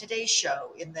on the Today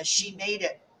Show in the She Made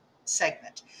It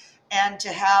segment, and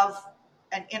to have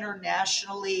an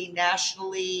internationally,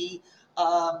 nationally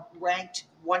ranked,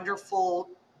 wonderful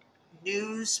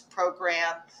news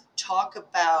program talk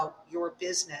about your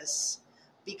business,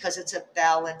 because it's a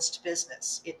balanced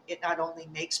business. It not only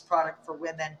makes product for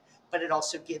women, but it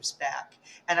also gives back.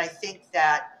 And I think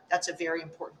that that's a very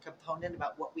important component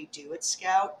about what we do at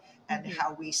Scout, and Mhm.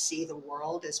 how we see the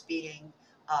world as being,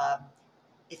 um,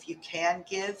 if you can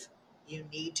give, you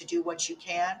need to do what you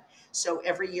can. So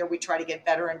every year we try to get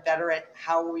better and better at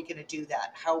how are we going to do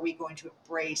that? How are we going to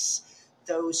embrace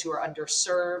those who are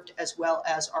underserved, as well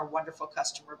as our wonderful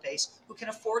customer base who can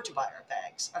afford to buy our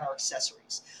bags and our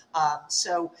accessories.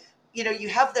 So, you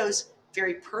have those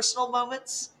very personal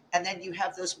moments, and then you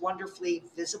have those wonderfully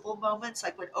visible moments,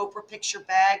 like when Oprah picks your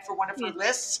bag for one of her Yeah.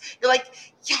 lists. You're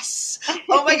like, yes,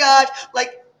 oh my God,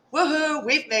 like, woohoo,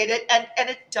 we've made it. And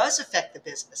it does affect the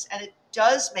business, and it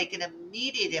does make an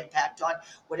immediate impact on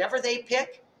whatever they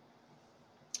pick.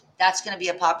 That's going to be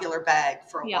a popular bag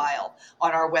for a Yeah. while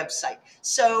on our website.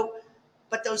 So,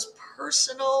 but those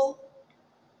personal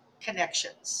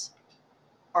connections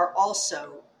are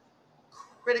also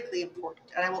critically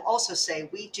important. And I will also say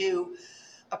we do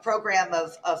a program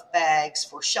of bags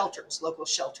for shelters, local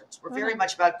shelters. We're very Okay.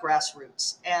 much about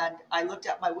grassroots. And I looked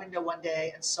out my window one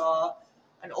day and saw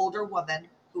an older woman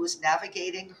who was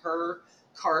navigating her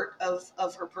cart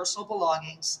of her personal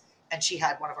belongings, and she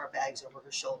had one of our bags over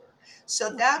her shoulder. So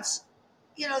Okay.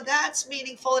 that's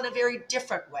meaningful in a very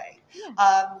different way.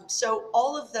 Yeah. So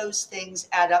all of those things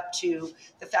add up to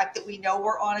the fact that we know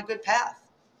we're on a good path.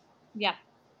 Yeah.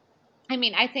 I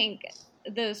mean, I think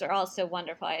those are all so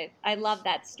wonderful. I love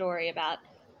that story about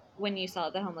when you saw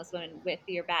the homeless woman with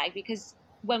your bag, because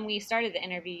when we started the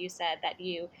interview, you said that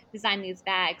you designed these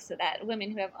bags so that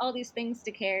women who have all these things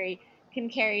to carry can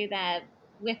carry them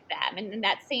with them. And in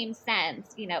that same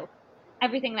sense,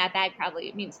 everything in that bag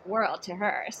probably means the world to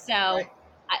her. So, Right.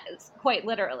 quite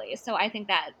literally. So I think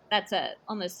that that's a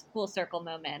almost full circle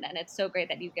moment, and it's so great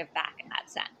that you give back in that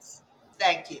sense.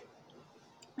 Thank you.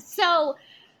 So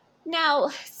now,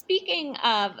 speaking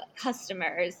of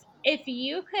customers, if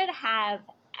you could have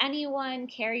anyone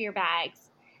carry your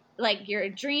bags, like your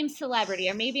dream celebrity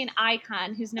or maybe an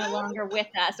icon who's no longer with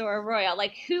us, or a royal,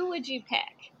 like who would you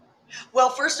pick? Well,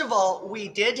 first of all, we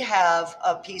did have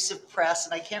a piece of press,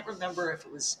 and I can't remember if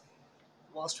it was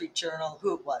Wall Street Journal,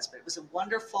 who it was, but it was a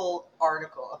wonderful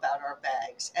article about our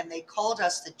bags. And they called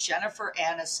us the Jennifer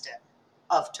Aniston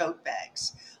of tote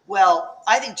bags. Well,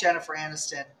 I think Jennifer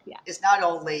Aniston Yeah. is not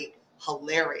only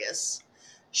hilarious,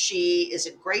 she is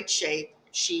in great shape.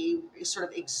 She sort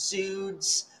of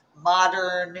exudes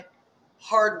modern,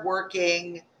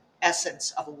 hardworking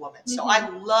essence of a woman. So Mm-hmm.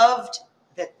 I loved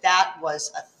that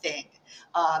was a thing.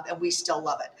 And we still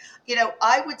love it.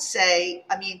 I would say,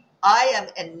 I mean, I am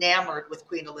enamored with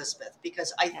Queen Elizabeth,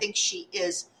 because I think she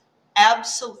is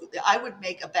absolutely, I would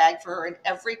make a bag for her in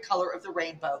every color of the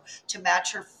rainbow to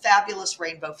match her fabulous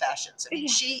rainbow fashions. I mean,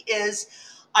 Yeah. she is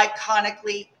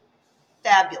iconically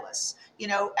fabulous,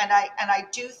 and I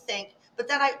do think, but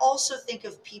then I also think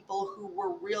of people who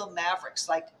were real mavericks,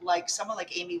 like someone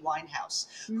like Amy Winehouse,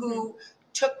 Mm-hmm. who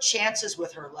took chances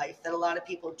with her life that a lot of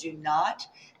people do not,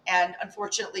 and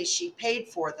unfortunately she paid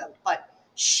for them, but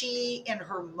she in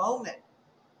her moment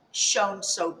shone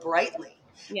so brightly,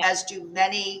 Yeah. as do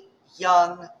many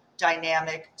young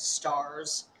dynamic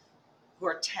stars who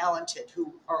are talented,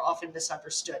 who are often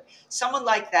misunderstood. Someone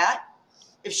like that,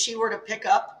 if she were to pick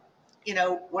up,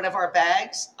 one of our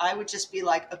bags, I would just be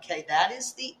like, okay, that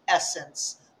is the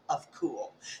essence of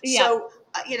cool. Yeah. So,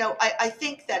 I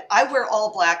think that I wear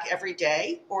all black every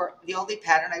day, or the only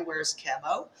pattern I wear is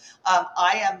camo.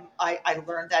 I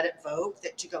learned that at Vogue,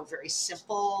 that to go very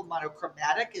simple,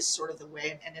 monochromatic is sort of the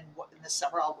way. And in the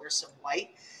summer, I'll wear some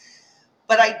white.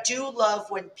 But I do love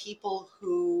when people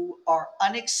who are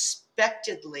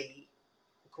unexpectedly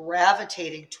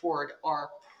gravitating toward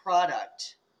our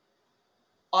product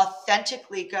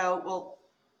authentically go, well,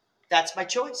 that's my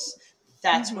choice.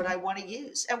 That's what I want to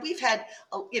use. And we've had,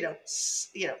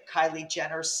 Kylie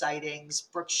Jenner sightings,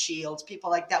 Brooke Shields, people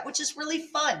like that, which is really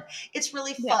fun. It's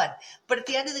really fun. But at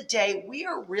the end of the day, we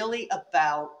are really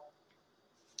about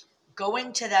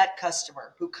going to that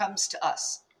customer who comes to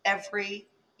us every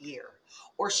year,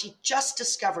 or she just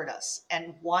discovered us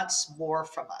and wants more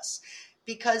from us.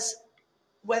 Because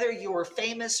whether you're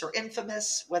famous or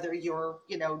infamous, whether you're,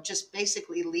 just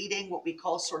basically leading what we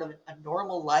call sort of a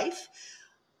normal life,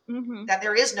 and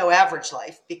there is no average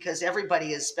life because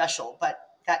everybody is special, but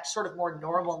that sort of more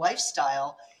normal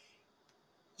lifestyle,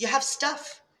 you have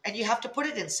stuff and you have to put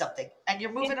it in something and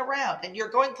you're moving around and you're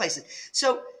going places.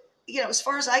 So, as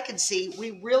far as I can see,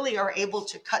 we really are able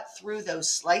to cut through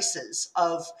those slices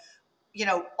of,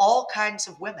 all kinds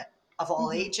of women of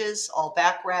all ages, all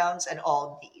backgrounds, and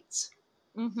all needs.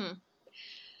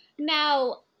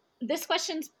 Now, this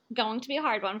question's going to be a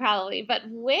hard one probably, but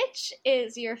which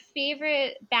is your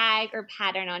favorite bag or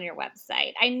pattern on your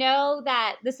website? I know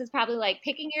that this is probably like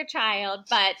picking your child,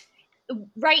 but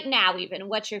right now even,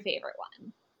 what's your favorite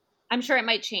one? I'm sure it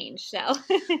might change, so.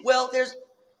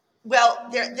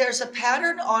 There's a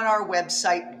pattern on our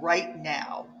website right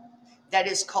now that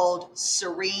is called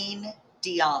Serene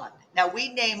Dion. Now, we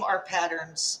name our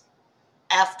patterns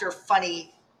after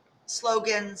funny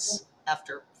slogans,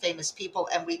 after famous people,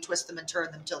 and we twist them and turn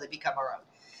them until they become our own.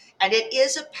 And it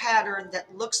is a pattern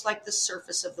that looks like the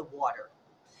surface of the water.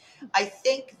 I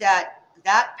think that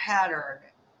pattern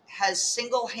has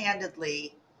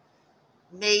single-handedly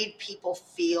made people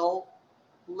feel,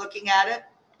 looking at it,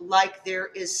 like there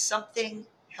is something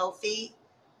healthy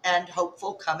and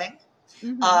hopeful coming.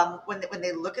 When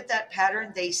they look at that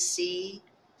pattern, they see,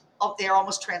 they're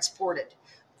almost transported.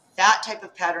 That type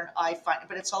of pattern I find,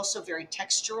 but it's also very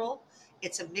textural.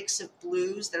 It's a mix of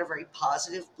blues that are very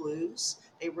positive blues.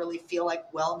 They really feel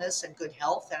like wellness and good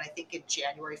health. And I think in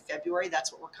January, February,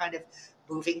 that's what we're kind of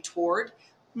moving toward,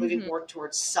 moving more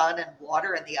towards sun and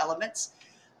water and the elements.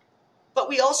 But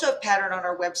we also have pattern on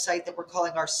our website that we're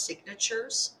calling our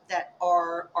signatures, that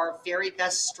are our very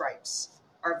best stripes,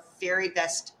 our very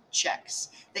best checks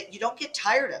that you don't get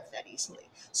tired of that easily.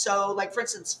 So like, for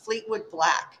instance, Fleetwood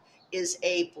Black is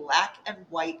a black and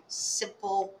white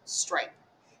simple stripe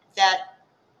that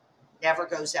never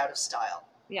goes out of style.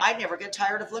 Yeah. I never get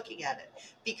tired of looking at it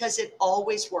because it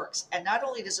always works. And not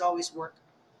only does it always work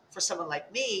for someone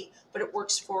like me, but it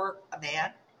works for a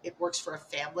man. It works for a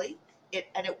family.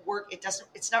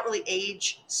 It's not really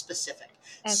age specific.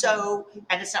 Okay. So,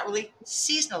 and it's not really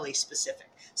seasonally specific.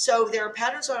 So there are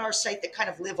patterns on our site that kind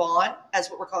of live on as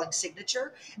what we're calling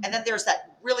signature. And then there's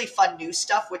that really fun new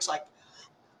stuff, which like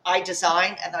I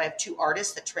design, and then I have two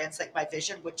artists that translate my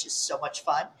vision, which is so much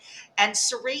fun. And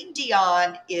Serene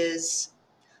Dion is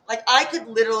like, I could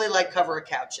literally like cover a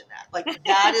couch in that. Like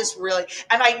that is really,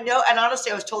 and I know, and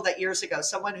honestly, I was told that years ago,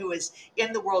 someone who is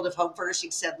in the world of home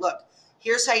furnishing said, look,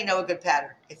 here's how you know a good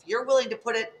pattern. If you're willing to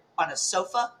put it on a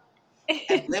sofa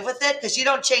and live with it, because you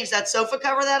don't change that sofa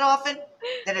cover that often,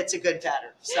 then it's a good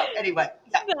pattern. So anyway,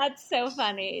 yeah. That's so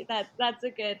funny. That's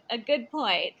a good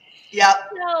point. Yeah.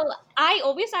 So I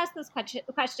always ask this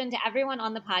question to everyone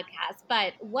on the podcast,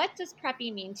 but what does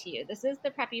preppy mean to you? This is the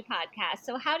Preppy Podcast.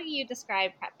 So how do you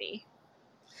describe preppy?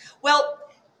 Well,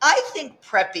 I think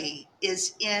preppy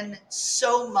is in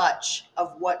so much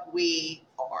of what we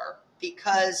are,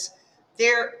 because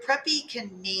preppy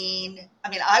can mean,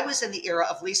 I was in the era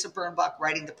of Lisa Birnbach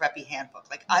writing the Preppy Handbook.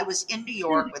 Like I was in New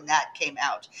York when that came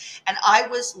out, and I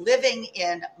was living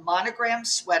in monogram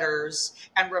sweaters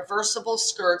and reversible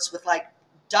skirts with like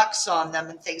ducks on them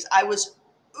and things. I was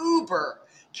uber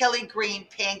Kelly Green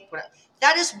pink.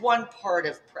 That is one part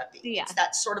of preppy. Yeah. It's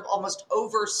that sort of almost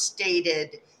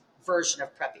overstated version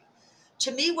of preppy.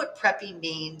 To me, what preppy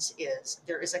means is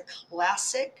there is a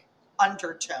classic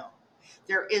undertone.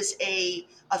 There is a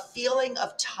feeling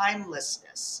of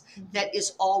timelessness that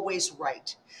is always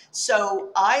right. So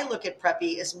I look at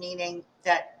preppy as meaning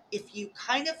that if you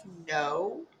kind of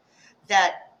know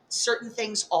that certain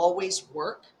things always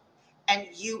work, and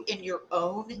you in your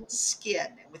own skin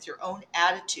and with your own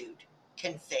attitude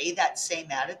convey that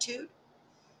same attitude,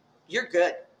 you're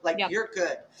good. Like You're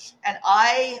good. And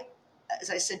as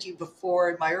I said to you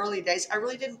before, in my early days, I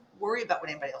really didn't worry about what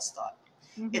anybody else thought.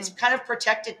 It's kind of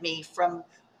protected me from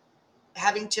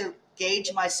having to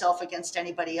gauge myself against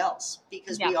anybody else,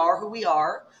 because we are who we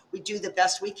are. We do the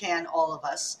best we can, all of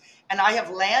us. And I have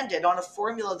landed on a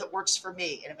formula that works for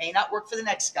me, and it may not work for the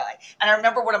next guy. And I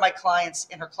remember one of my clients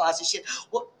in her closet, she said,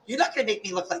 well, you're not going to make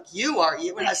me look like you, are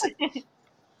you? And I said,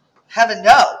 heaven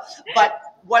no. But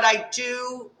what I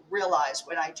do realize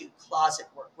when I do closet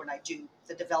work, when I do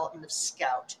the development of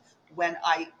Scout, when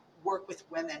I work with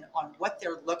women on what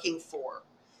they're looking for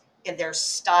in their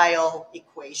style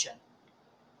equation,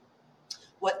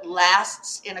 what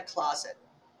lasts in a closet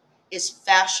is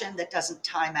fashion that doesn't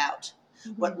time out.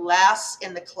 Mm-hmm. What lasts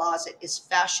in the closet is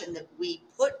fashion that we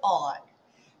put on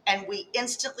and we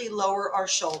instantly lower our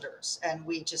shoulders and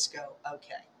we just go,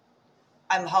 okay,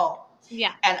 I'm home.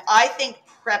 Yeah. And I think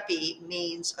preppy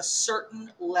means a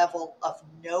certain level of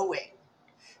knowing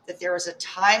that there is a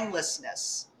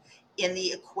timelessness in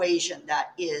the equation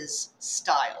that is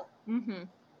style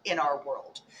in our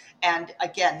world. And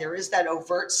again, there is that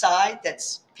overt side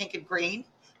that's pink and green,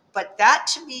 but that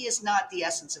to me is not the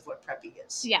essence of what preppy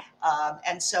is. Yeah.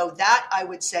 And so that I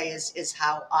would say is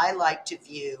how I like to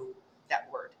view that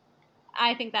word.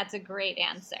 I think that's a great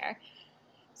answer.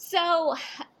 So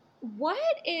what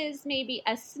is maybe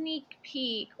a sneak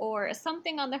peek or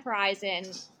something on the horizon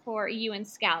for you and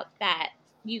Scout that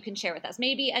you can share with us?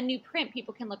 Maybe a new print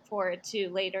people can look forward to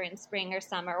later in spring or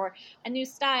summer, or a new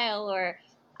style, or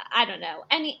I don't know,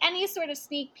 any sort of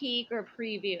sneak peek or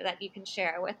preview that you can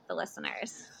share with the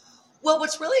listeners. Well,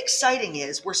 what's really exciting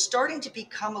is we're starting to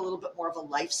become a little bit more of a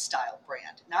lifestyle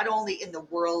brand, not only in the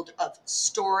world of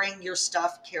storing your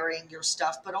stuff, carrying your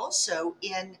stuff, but also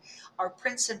in our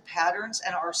prints and patterns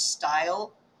and our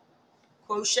style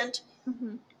quotient.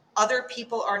 Mm-hmm. Other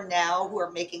people are now who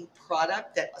are making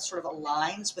product that sort of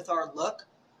aligns with our look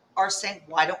are saying,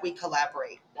 why don't we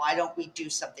collaborate? Why don't we do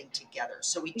something together?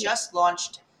 So we just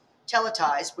launched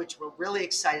Teleties, which we're really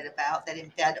excited about, that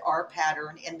embed our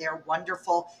pattern in their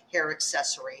wonderful hair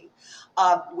accessory.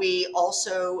 We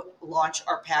also launch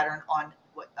our pattern on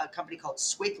a company called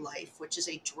Swig Life, which is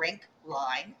a drink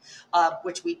line,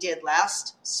 which we did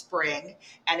last spring,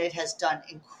 and it has done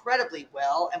incredibly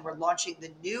well. And we're launching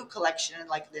the new collection in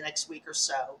like the next week or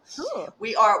so. Ooh.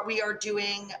 We are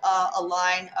doing a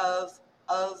line of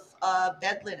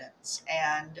bed linens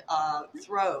and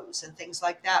throws and things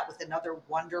like that with another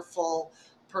wonderful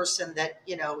person that,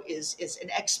 you know, is an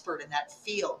expert in that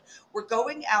field. We're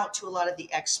going out to a lot of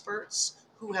the experts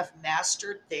who have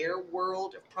mastered their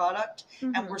world of product.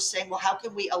 Mm-hmm. And we're saying, well, how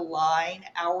can we align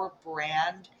our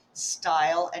brand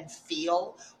style and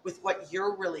feel with what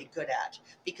you're really good at?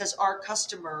 Because our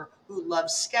customer who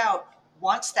loves Scout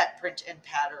wants that print and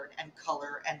pattern and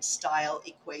color and style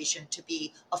equation to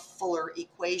be a fuller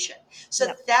equation. So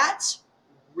that's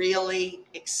really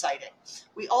exciting.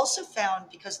 We also found,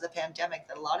 because of the pandemic,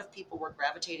 that a lot of people were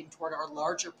gravitating toward our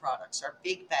larger products, our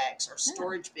big bags, our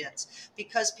storage bins,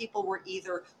 because people were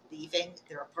either leaving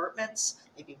their apartments,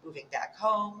 maybe moving back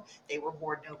home, they were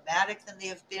more nomadic than they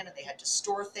have been, and they had to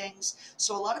store things.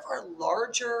 So a lot of our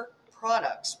larger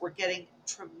products were getting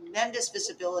tremendous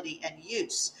visibility and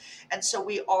use. And so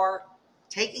we are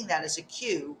taking that as a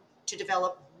cue to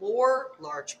develop more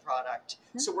large product.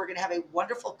 Mm-hmm. So we're going to have a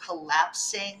wonderful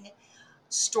collapsing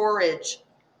storage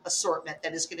assortment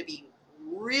that is going to be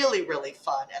really, really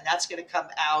fun. And that's going to come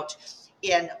out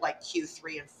in like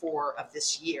Q3 and 4 of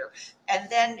this year. And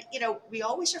then, you know, we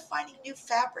always are finding new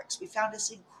fabrics. We found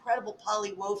this incredible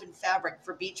polywoven fabric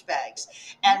for beach bags.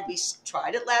 And we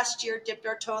tried it last year, dipped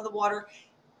our toe in the water.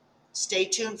 Stay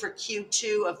tuned for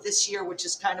Q2 of this year, which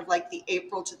is kind of like the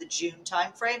April to the June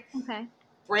timeframe. Okay.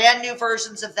 Brand new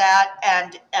versions of that,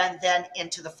 and then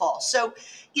into the fall. So,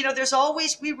 you know, there's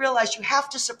always, we realize you have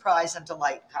to surprise and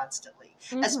delight constantly.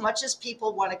 Mm-hmm. As much as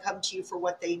people want to come to you for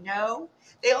what they know,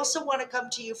 they also want to come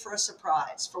to you for a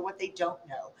surprise, for what they don't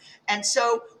know. And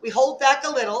so we hold back a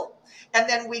little, and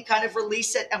then we kind of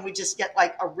release it, and we just get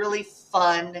like a really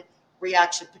fun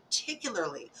reaction,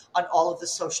 particularly on all of the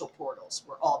social portals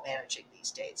we're all managing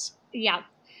these days. Yeah.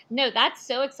 No, that's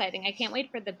so exciting. I can't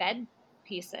wait for the bed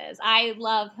pieces. I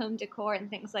love home decor and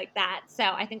things like that. So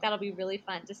I think that'll be really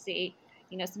fun to see,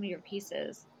 you know, some of your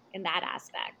pieces in that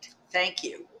aspect. Thank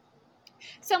you.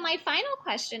 So my final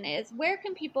question is, where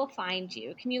can people find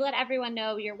you? Can you let everyone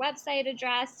know your website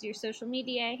address, your social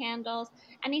media handles,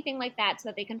 anything like that, so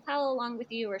that they can follow along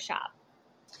with you or shop?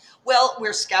 Well,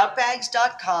 we're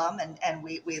scoutbags.com, and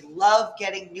we love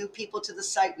getting new people to the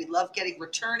site. We love getting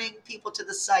returning people to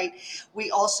the site.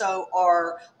 We also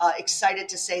are excited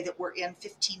to say that we're in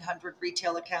 1,500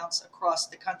 retail accounts across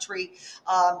the country.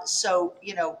 So,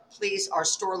 please, our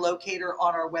store locator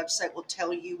on our website will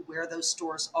tell you where those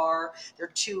stores are. There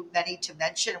are too many to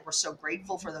mention, and we're so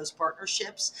grateful for those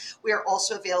partnerships. We are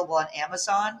also available on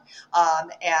Amazon,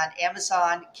 and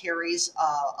Amazon carries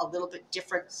a little bit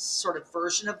different sort of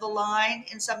version of the line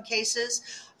in some cases.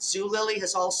 Zulily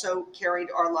has also carried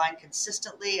our line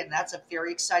consistently, and that's a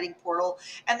very exciting portal.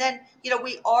 And then,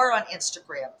 we are on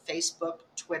Instagram, Facebook,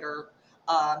 Twitter,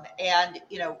 and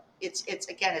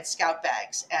it's Scout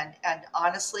Bags. And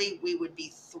honestly, we would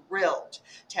be thrilled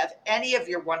to have any of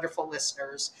your wonderful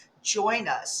listeners join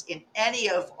us in any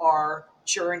of our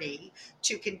journey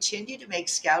to continue to make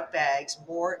Scout Bags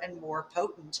more and more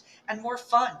potent and more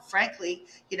fun. Frankly,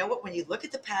 you know what? When you look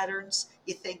at the patterns,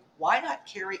 you think, why not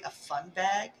carry a fun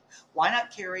bag? Why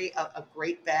not carry a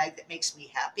great bag that makes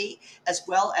me happy as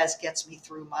well as gets me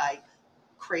through my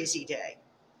crazy day?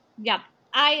 Yep.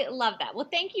 I love that. Well,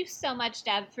 thank you so much,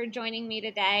 Deb, for joining me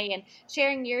today and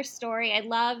sharing your story. I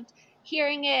loved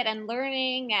hearing it and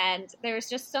learning, and there was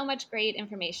just so much great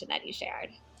information that you shared.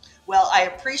 Well, I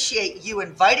appreciate you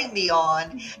inviting me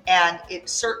on, and it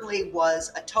certainly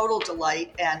was a total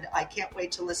delight, and I can't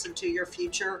wait to listen to your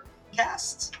future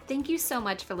casts. Thank you so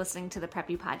much for listening to the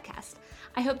Preppy Podcast.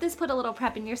 I hope this put a little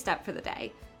prep in your step for the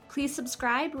day. Please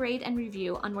subscribe, rate, and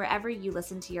review on wherever you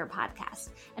listen to your podcast,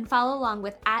 and follow along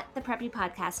with @the Preppy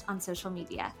Podcast on social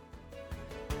media.